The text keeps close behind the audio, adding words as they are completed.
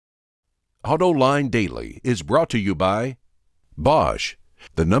AutoLine Daily is brought to you by Bosch.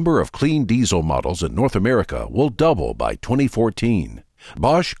 The number of clean diesel models in North America will double by 2014.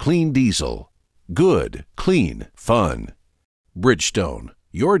 Bosch Clean Diesel. Good, clean, fun. Bridgestone.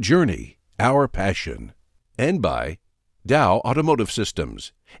 Your journey, our passion. And by Dow Automotive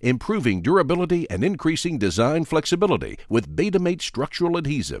Systems. Improving durability and increasing design flexibility with Betamate structural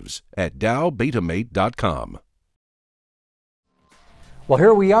adhesives at dowbetamate.com. Well,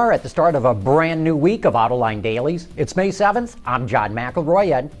 here we are at the start of a brand new week of AutoLine Dailies. It's May 7th. I'm John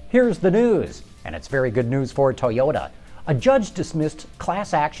McElroy, and here's the news. And it's very good news for Toyota. A judge dismissed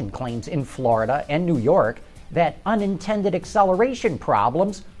class action claims in Florida and New York that unintended acceleration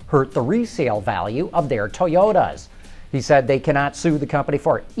problems hurt the resale value of their Toyotas. He said they cannot sue the company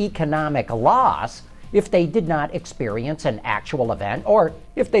for economic loss if they did not experience an actual event or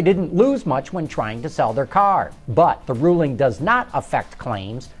if they didn't lose much when trying to sell their car. But the ruling does not affect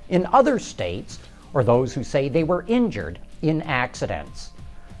claims in other states or those who say they were injured in accidents.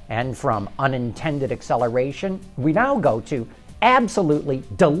 And from unintended acceleration, we now go to absolutely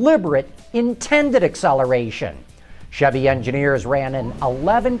deliberate intended acceleration. Chevy engineers ran an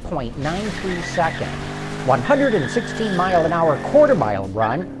 11.93 second, 116 mile an hour quarter mile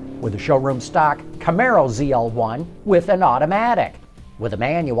run with a showroom stock Camaro ZL1 with an automatic. With a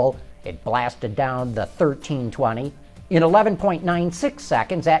manual, it blasted down the 1320 in 11.96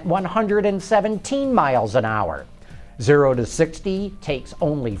 seconds at 117 miles an hour. 0 to 60 takes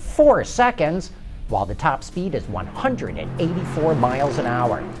only 4 seconds, while the top speed is 184 miles an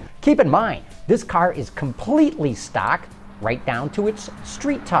hour. Keep in mind, this car is completely stock, right down to its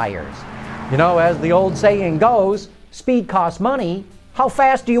street tires. You know, as the old saying goes, speed costs money. How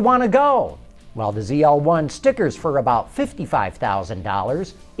fast do you want to go? Well, the ZL1 stickers for about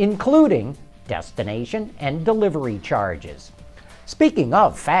 $55,000, including destination and delivery charges. Speaking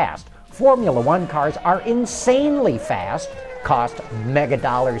of fast, Formula One cars are insanely fast, cost mega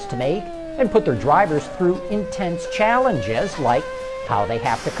dollars to make, and put their drivers through intense challenges like how they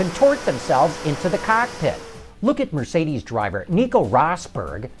have to contort themselves into the cockpit. Look at Mercedes driver Nico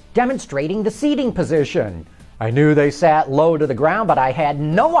Rosberg demonstrating the seating position. I knew they sat low to the ground, but I had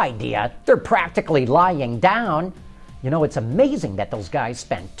no idea they're practically lying down. You know, it's amazing that those guys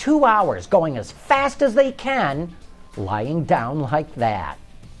spend 2 hours going as fast as they can, lying down like that.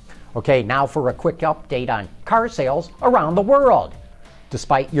 Okay, now for a quick update on car sales around the world.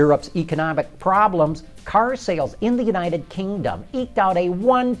 Despite Europe's economic problems, car sales in the United Kingdom eked out a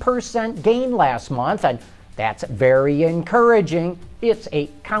 1% gain last month, and that's very encouraging. It's a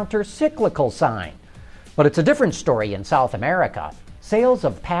counter-cyclical sign. But it's a different story in South America. Sales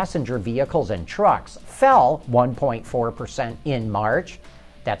of passenger vehicles and trucks fell 1.4% in March.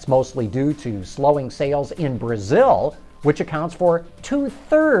 That's mostly due to slowing sales in Brazil, which accounts for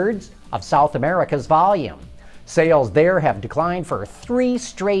 2/3 of South America's volume. Sales there have declined for 3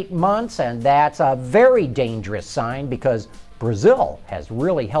 straight months, and that's a very dangerous sign because Brazil has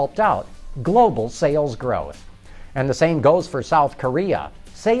really helped out global sales growth. And the same goes for South Korea.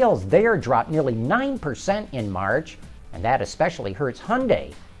 Sales there dropped nearly 9% in March, and that especially hurts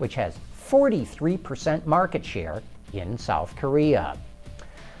Hyundai, which has 43% market share in South Korea.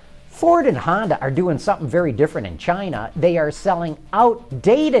 Ford and Honda are doing something very different in China. They are selling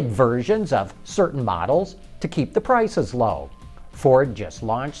outdated versions of certain models to keep the prices low. Ford just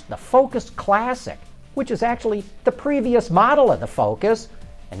launched the Focus Classic, which is actually the previous model of the Focus,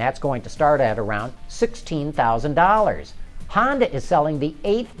 and that's going to start at around $16,000. Honda is selling the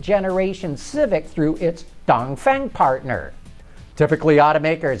 8th generation Civic through its Dongfeng partner. Typically,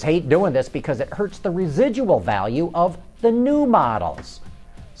 automakers hate doing this because it hurts the residual value of the new models.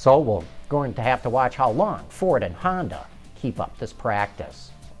 So we're going to have to watch how long Ford and Honda keep up this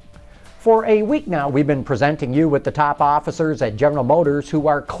practice. For a week now, we've been presenting you with the top officers at General Motors who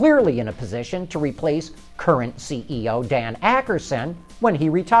are clearly in a position to replace current CEO Dan Akerson when he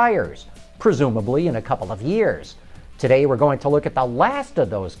retires, presumably in a couple of years. Today we're going to look at the last of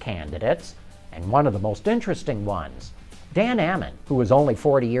those candidates, and one of the most interesting ones. Dan Ammann, who is only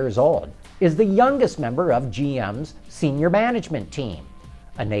 40 years old, is the youngest member of GM's senior management team.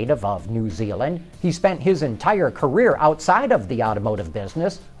 A native of New Zealand, he spent his entire career outside of the automotive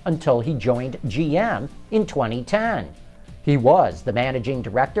business until he joined GM in 2010. He was the managing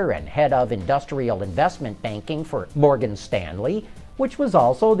director and head of industrial investment banking for Morgan Stanley, which was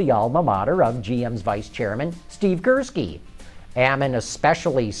also the alma mater of GM's vice chairman, Steve Gursky. Ammann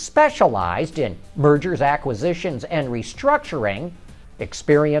especially specialized in mergers, acquisitions, and restructuring,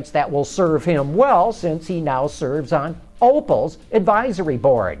 experience that will serve him well since he now serves on Opel's advisory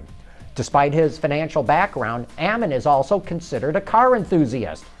board. Despite his financial background, Ammann is also considered a car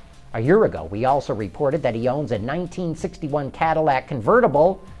enthusiast. A year ago, we also reported that he owns a 1961 Cadillac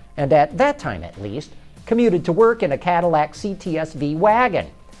convertible, and at that time at least, commuted to work in a Cadillac CTS-V wagon.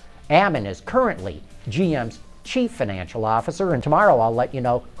 Ammon is currently GM's chief financial officer, and tomorrow I'll let you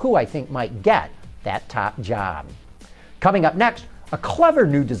know who I think might get that top job. Coming up next, a clever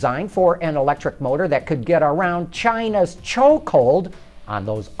new design for an electric motor that could get around China's chokehold on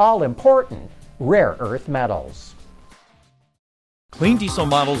those all-important rare earth metals. Clean diesel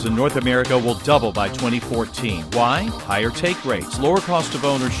models in North America will double by 2014. Why? Higher take rates, lower cost of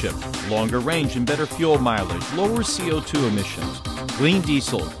ownership, longer range and better fuel mileage, lower CO2 emissions. Clean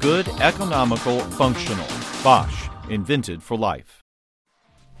diesel, good, economical, functional. Bosch, invented for life.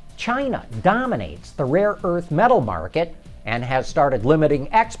 China dominates the rare earth metal market and has started limiting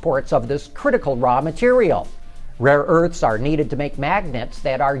exports of this critical raw material. Rare earths are needed to make magnets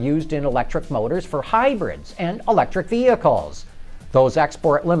that are used in electric motors for hybrids and electric vehicles. Those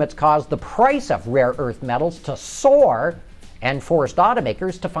export limits caused the price of rare earth metals to soar and forced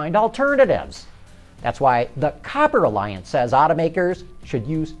automakers to find alternatives. That's why the Copper Alliance says automakers should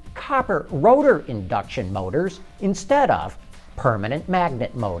use copper rotor induction motors instead of permanent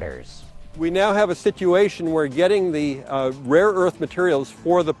magnet motors. We now have a situation where getting the rare earth materials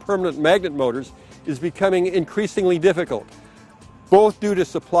for the permanent magnet motors is becoming increasingly difficult, both due to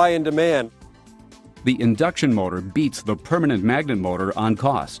supply and demand. The induction motor beats the permanent magnet motor on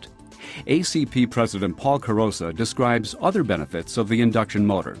cost. ACP President Paul Carosa describes other benefits of the induction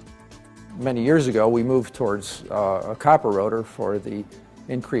motor. Many years ago, we moved towards a copper rotor for the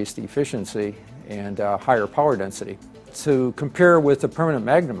increased efficiency and higher power density. To compare with the permanent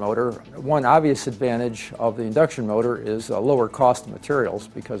magnet motor, one obvious advantage of the induction motor is a lower cost of materials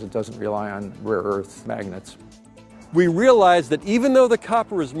because it doesn't rely on rare earth magnets. We realized that even though the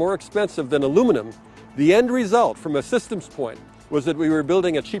copper is more expensive than aluminum, the end result from a systems point was that we were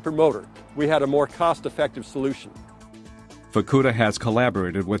building a cheaper motor. We had a more cost-effective solution. Fukuda has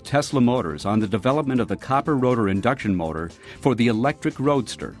collaborated with Tesla Motors on the development of the copper rotor induction motor for the electric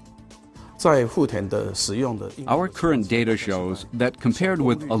Roadster. Our current data shows that compared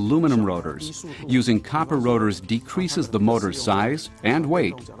with aluminum rotors, using copper rotors decreases the motor's size and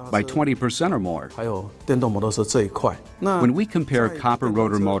weight by 20% or more. When we compare copper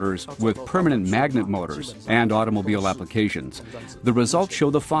rotor motors with permanent magnet motors and automobile applications, the results show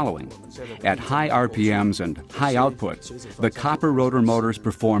the following. At high RPMs and high output, the copper rotor motors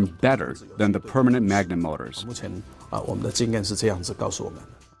perform better than the permanent magnet motors.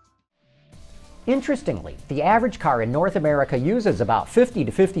 Interestingly, the average car in North America uses about 50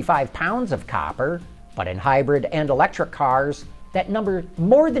 to 55 pounds of copper, but in hybrid and electric cars, that number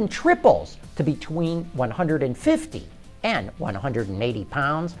more than triples to between 150 and 180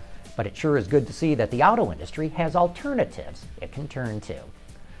 pounds. But it sure is good to see that the auto industry has alternatives it can turn to.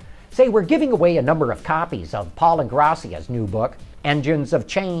 Say, we're giving away a number of copies of Paul Ingrassia's new book, Engines of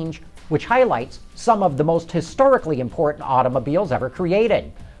Change, which highlights some of the most historically important automobiles ever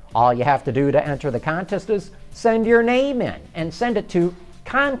created. All you have to do to enter the contest is send your name in and send it to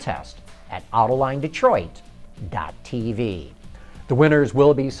contest@AutolineDetroit.tv. The winners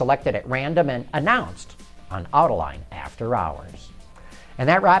will be selected at random and announced on Autoline After Hours. And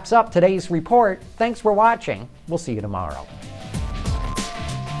that wraps up today's report. Thanks for watching. We'll see you tomorrow.